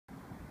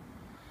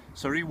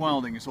So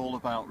rewilding is all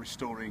about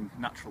restoring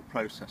natural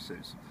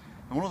processes.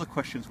 And one of the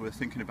questions we're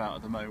thinking about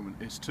at the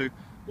moment is to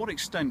what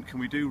extent can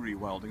we do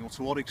rewilding, or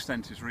to what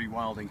extent is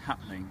rewilding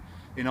happening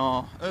in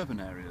our urban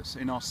areas,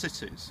 in our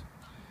cities?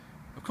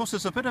 Of course,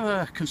 there's a bit of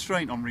a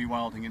constraint on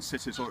rewilding in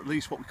cities, or at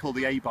least what we call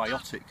the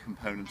abiotic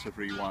component of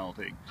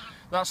rewilding.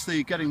 That's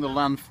the getting the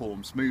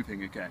landforms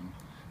moving again.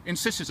 In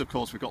cities, of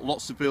course, we've got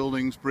lots of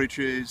buildings,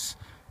 bridges,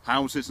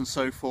 houses and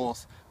so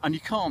forth, and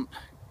you can't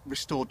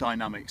restore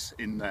dynamics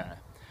in there.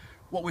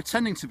 What we're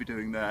tending to be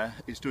doing there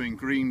is doing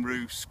green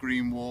roofs,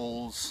 green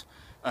walls,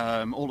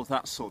 all of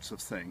that sort of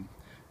thing.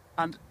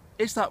 And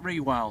is that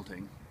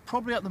rewilding?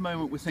 Probably at the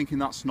moment we're thinking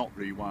that's not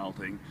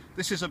rewilding.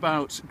 This is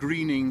about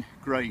greening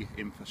grey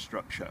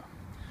infrastructure.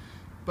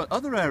 But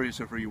other areas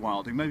of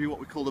rewilding, maybe what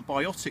we call the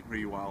biotic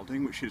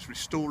rewilding, which is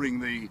restoring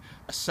the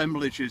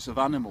assemblages of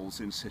animals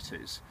in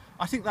cities,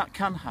 I think that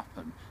can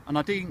happen,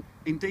 and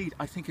indeed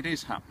I think it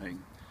is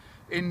happening.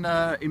 In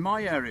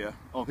my area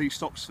of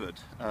East Oxford,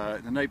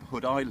 the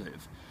neighbourhood I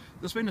live,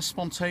 there's been a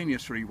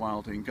spontaneous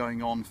rewilding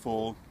going on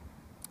for,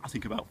 I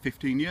think, about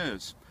 15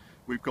 years.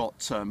 We've got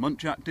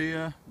muntjac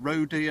deer,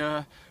 roe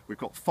deer, we've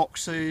got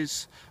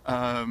foxes,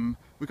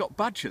 we've got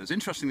badgers.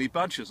 Interestingly,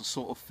 badgers are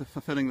sort of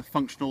fulfilling the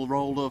functional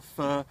role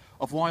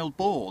of wild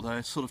boar.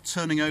 They're sort of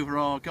turning over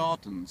our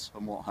gardens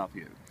and what have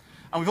you.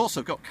 And we've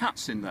also got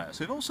cats in there,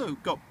 so we've also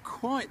got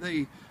quite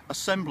the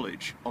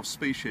assemblage of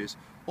species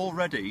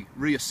already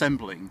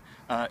reassembling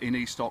in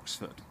East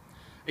Oxford.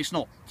 It's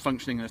not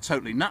functioning in a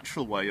totally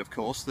natural way, of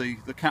course. The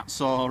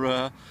cats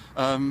are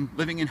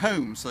living in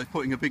homes, so they're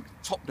putting a big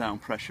top-down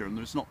pressure, and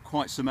there's not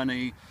quite so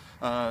many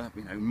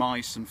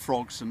mice and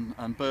frogs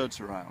and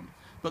birds around.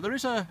 But there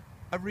is a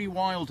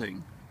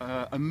rewilding,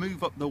 a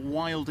move up the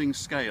wilding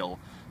scale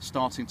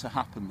starting to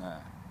happen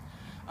there.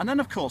 And then,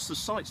 of course, there's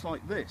sites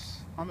like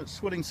this. I'm at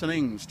Swillington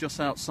Ings, just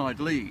outside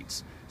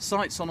Leeds.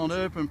 Sites on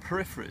urban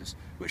peripheries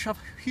which have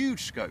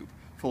huge scope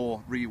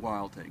for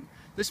rewilding.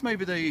 This may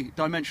be the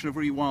dimension of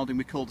rewilding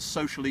we call the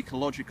social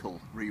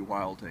ecological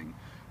rewilding,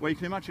 where you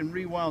can imagine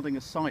rewilding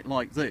a site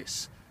like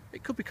this.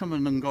 It could become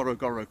an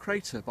Ngorongoro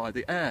crater by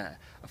the air,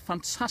 a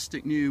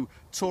fantastic new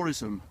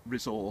tourism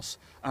resource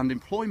and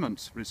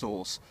employment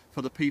resource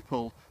for the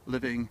people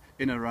living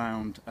in and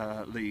around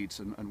Leeds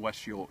and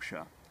West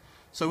Yorkshire.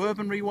 So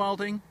urban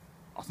rewilding,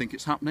 I think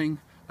it's happening.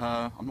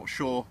 I'm not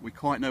sure we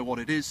quite know what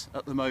it is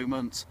at the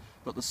moment,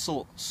 but there's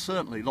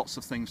certainly lots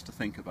of things to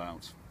think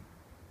about.